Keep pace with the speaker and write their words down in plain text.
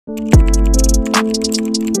Hey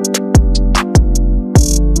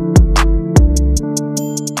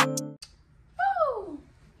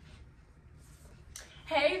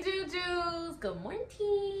Juju's, good morning.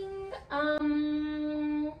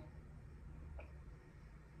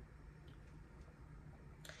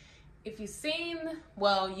 If you've seen,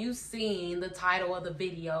 you've seen the title of the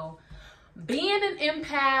video. Being an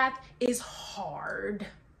empath is hard.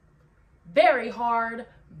 Very hard,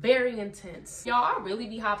 very intense. Y'all, I really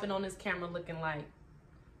be hopping on this camera looking like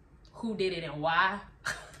who did it and why.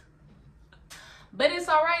 But it's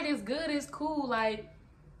all right, it's good, it's cool. Like,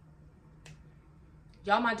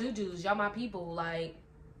 y'all my Jujus, y'all my people. Like,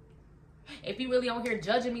 if you really on here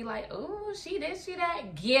judging me like, oh, she this, she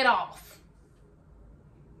that, get off.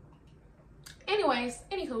 Anyways,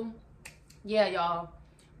 anywho, yeah, y'all,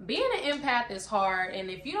 being an empath is hard. And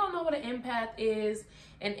if you don't know what an empath is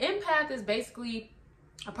basically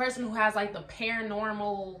a person who has like the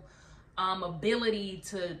paranormal ability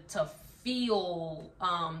to feel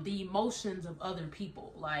the emotions of other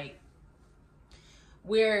people. Like,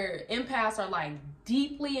 where empaths are like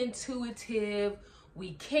deeply intuitive,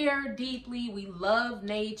 we care deeply, we love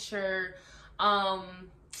nature,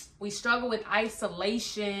 we struggle with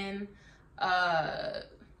isolation,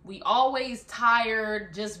 we always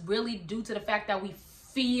tired, just really due to the fact that we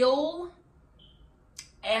feel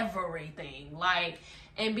everything. Like,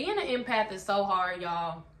 and being an empath is so hard,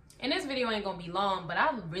 y'all. And this video ain't gonna be long, but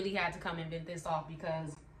I really had to come and vent this off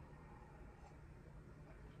because,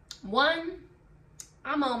 one,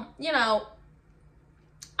 I'm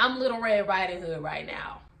Little Red Riding Hood right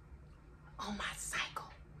now on my cycle.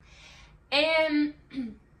 And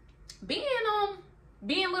being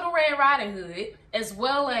Little Red Riding Hood as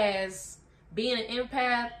well as being an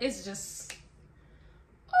empath, it's just,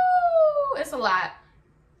 oh, it's a lot.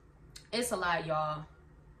 It's a lot, y'all.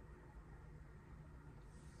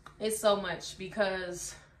 It's so much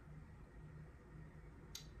because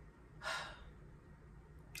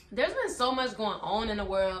there's been so much going on in the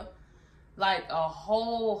world. Like, a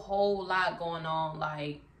whole lot going on.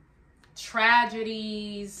 Like,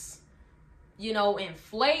 tragedies,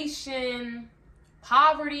 inflation,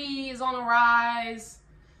 poverty is on the rise.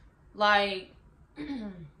 Like,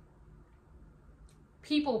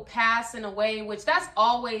 people passing away, which that's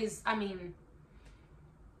always,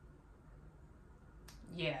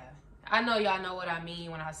 yeah, I know y'all know what I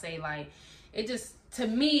mean when I say, like, it just, to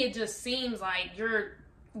me, it just seems like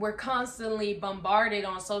we're constantly bombarded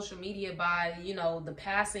on social media by, the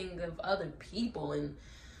passing of other people. And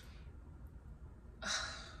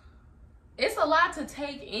it's a lot to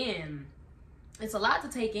take in. It's a lot to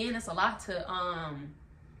take in. It's a lot to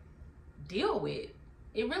deal with.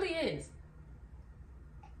 It really is.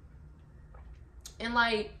 And,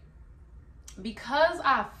 like, because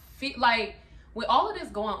I feel like with all of this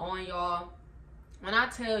going on, y'all, when I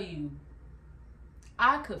tell you,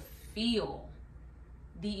 I could feel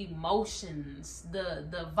the emotions,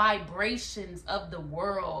 the vibrations of the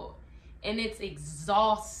world, and it's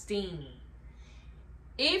exhausting.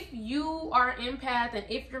 If you are an empath and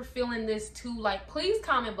if you're feeling this too, like, please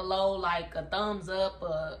comment below, like, a thumbs up,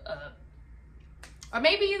 or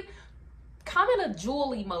maybe comment a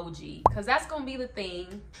jewel emoji, because that's gonna be the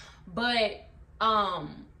thing. But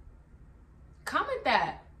comment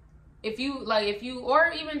that if you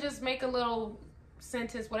or even just make a little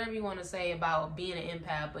sentence, whatever you want to say about being an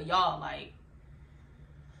empath. But y'all, like,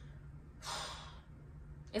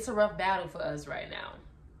 it's a rough battle for us right now.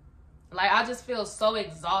 Like, I just feel so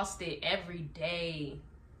exhausted every day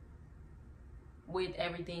with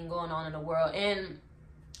everything going on in the world. And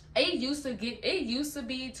it used to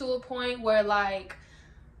be to a point where, like,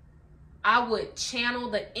 I would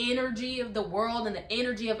channel the energy of the world and the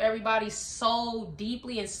energy of everybody so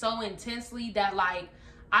deeply and so intensely that, like,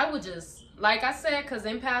 I would just, like I said, because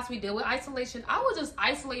empaths, we deal with isolation, I would just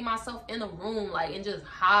isolate myself in a room, like, and just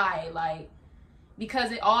hide, like,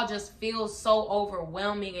 because it all just feels so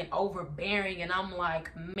overwhelming and overbearing, and I'm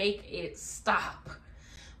like, make it stop.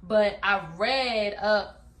 But I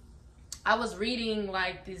was reading,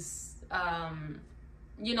 like, this,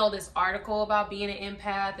 this article about being an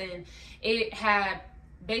empath, and it had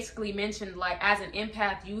basically mentioned, like, as an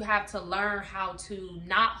empath, you have to learn how to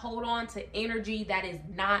not hold on to energy that is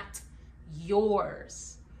not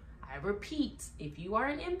yours. I repeat, if you are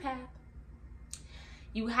an empath,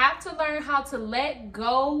 you have to learn how to let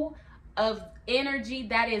go of energy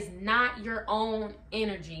that is not your own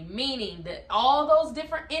energy. Meaning that all those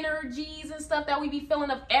different energies and stuff that we be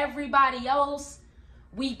feeling of everybody else,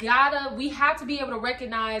 we have to be able to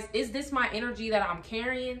recognize, is this my energy that I'm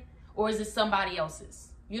carrying, or is it somebody else's?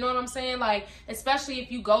 You know what I'm saying? Like, especially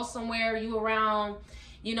if you go somewhere, you around,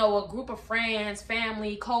 you know, a group of friends,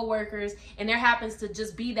 family, co-workers, and there happens to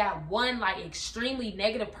just be that one like extremely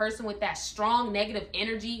negative person with that strong negative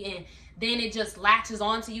energy, and then it just latches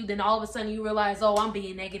onto you, then all of a sudden you realize, oh, I'm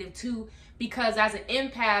being negative too. Because as an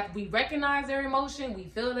empath, we recognize their emotion, we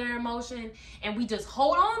feel their emotion, and we just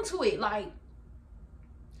hold on to it. Like,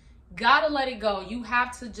 gotta let it go. You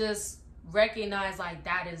have to just recognize, like,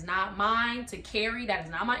 that is not mine to carry. That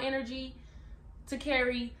is not my energy to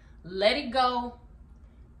carry. Let it go.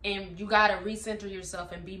 And you gotta recenter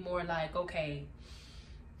yourself and be more like, okay,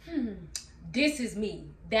 this is me.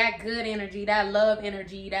 That good energy, that love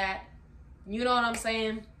energy, that, you know what I'm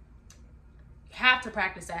saying? Have to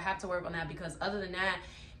practice that, have to work on that, because other than that,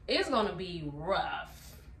 it's gonna be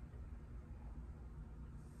rough.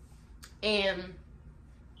 And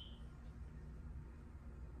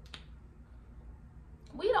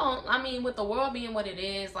we don't, I mean, with the world being what it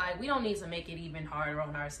is, like, we don't need to make it even harder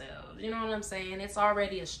on ourselves. You know what I'm saying? It's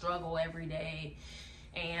already a struggle every day.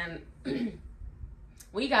 And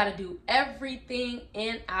we got to do everything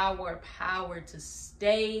in our power to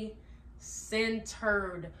stay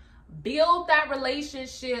centered. Build that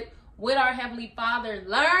relationship with our Heavenly Father.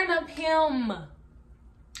 Learn of Him.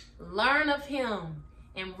 Learn of Him.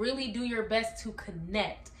 And really do your best to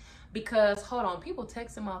connect. Because, hold on, people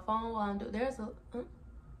texting my phone while I'm doing, there's a...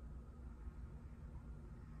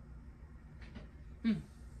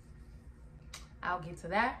 I'll get to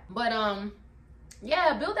that. But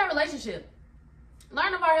yeah, build that relationship.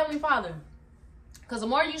 Learn of our Heavenly Father. Because the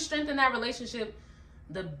more you strengthen that relationship,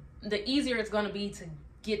 the easier it's going to be to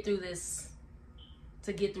get through this,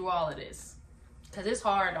 to get through all of this. Because it's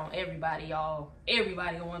hard on everybody, y'all.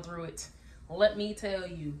 Everybody going through it. Let me tell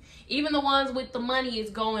you. Even the ones with the money is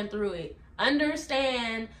going through it.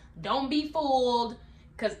 Understand. Don't be fooled.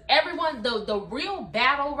 Because everyone, the real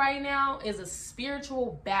battle right now is a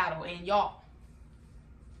spiritual battle. And y'all,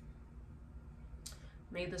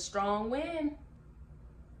 may the strong win.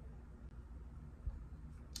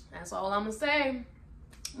 That's all I'm going to say.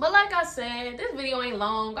 But like I said, this video ain't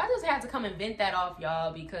long. I just had to come and vent that off,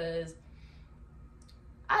 y'all, because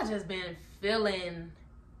I just been feeling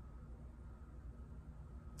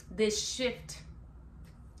this shift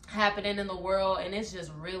happening in the world, and it's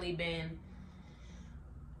just really been,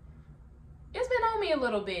 it's been on me a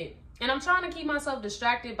little bit. And I'm trying to keep myself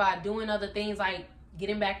distracted by doing other things, like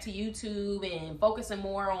getting back to YouTube and focusing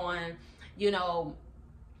more on, you know,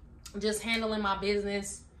 just handling my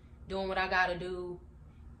business, doing what I gotta do,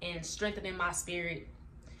 and strengthening my spirit.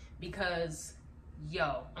 Because,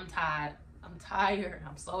 yo, I'm tired. I'm tired.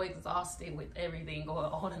 I'm so exhausted with everything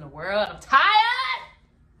going on in the world. I'm tired.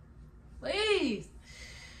 Please,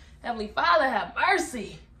 Heavenly Father, have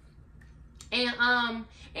mercy. And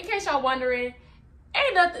in case y'all wondering,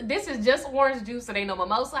 ain't nothing. This is just orange juice. It ain't no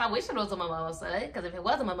mimosa. I wish it was a mimosa, because if it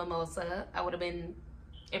wasn't a mimosa, I would have been.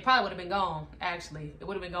 It probably would have been gone. Actually, it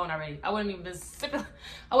would have been gone already. I wouldn't even been sipping.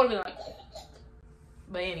 I would have been like.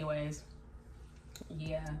 But anyways,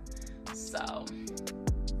 yeah. So,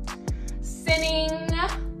 sending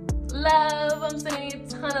love. I'm sending a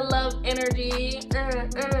ton of love energy. A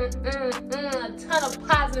ton of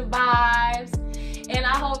positive vibes. And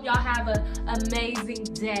I hope y'all have an amazing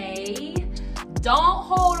day. Don't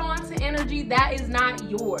hold on to energy that is not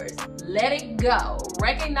yours. Let it go.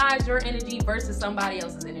 Recognize your energy versus somebody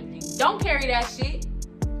else's energy. Don't carry that shit.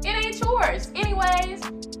 It ain't yours. Anyways,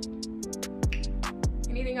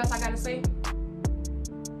 anything else I gotta say?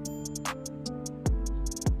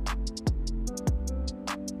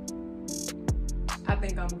 I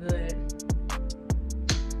think I'm good.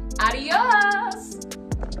 Adios.